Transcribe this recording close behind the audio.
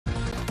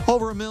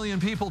Over 1 million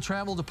people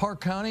travel to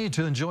Park County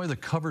to enjoy the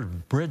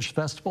Covered Bridge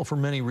Festival for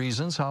many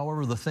reasons.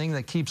 However, the thing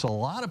that keeps a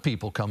lot of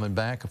people coming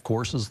back, of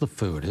course, is the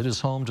food. It is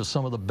home to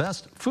some of the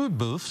best food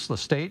booths the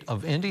state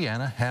of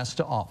Indiana has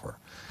to offer.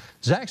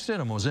 Zach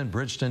Stidham was in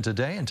Bridgeton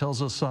today and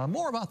tells us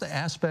more about the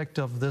aspect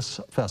of this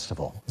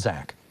festival.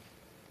 Zach.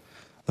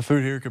 The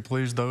food here could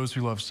please those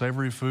who love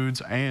savory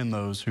foods and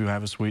those who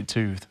have a sweet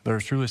tooth.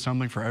 There's truly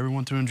something for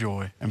everyone to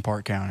enjoy in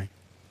Park County.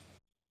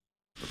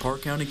 The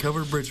Park County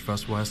Covered Bridge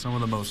Festival has some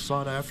of the most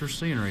sought-after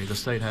scenery the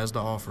state has to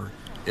offer.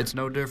 It's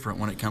no different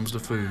when it comes to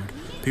food.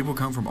 People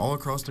come from all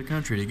across the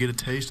country to get a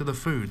taste of the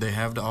food they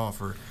have to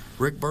offer.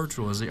 Rick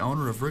Birchall is the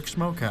owner of Rick's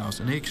Smokehouse,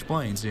 and he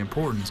explains the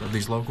importance of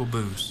these local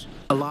booths.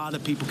 A lot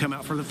of people come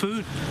out for the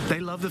food. They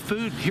love the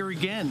food. Here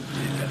again,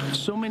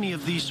 so many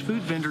of these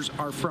food vendors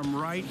are from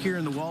right here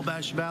in the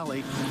Wabash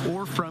Valley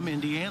or from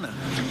Indiana.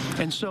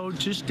 And so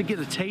just to get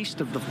a taste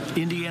of the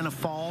Indiana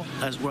fall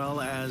as well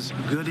as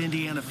good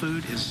Indiana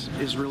food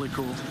is really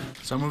cool.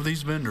 Some of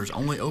these vendors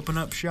only open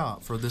up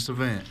shop for this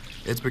event.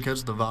 It's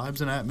because the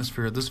vibes and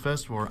atmosphere of this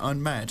festival are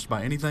unmatched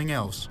by anything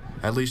else,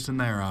 at least in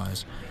their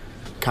eyes.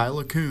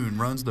 Kyla Kuhn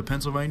runs the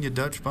Pennsylvania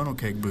Dutch Funnel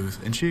Cake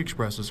booth, and she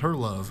expresses her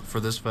love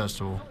for this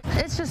festival.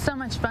 It's just so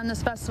much fun,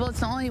 this festival. It's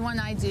the only one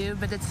I do,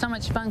 but it's so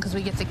much fun because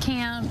we get to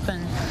camp,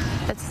 and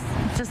it's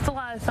just a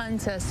lot of fun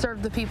to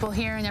serve the people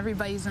here, and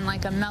everybody's in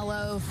like a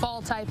mellow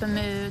fall type of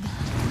mood.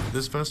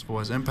 This festival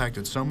has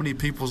impacted so many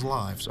people's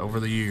lives over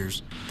the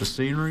years. The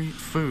scenery,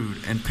 food,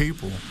 and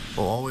people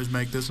will always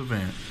make this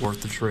event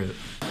worth the trip.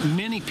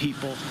 Many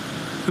people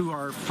who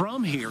are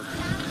from here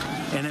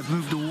and have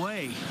moved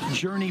away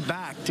journey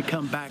back to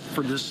come back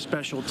for this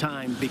special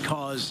time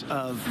because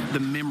of the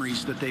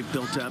memories that they've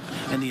built up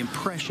and the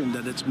impression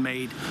that it's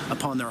made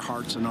upon their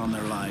hearts and on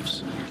their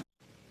lives.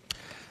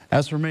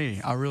 As for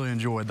me, I really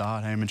enjoyed the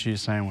hot ham and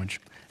cheese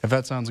sandwich. If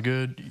that sounds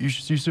good, you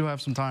still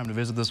have some time to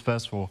visit this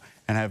festival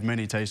and have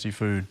many tasty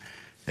food.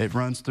 It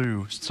runs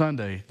through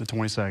Sunday the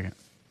 22nd.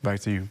 Back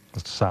to you.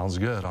 That sounds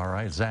good. All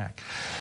right, Zach.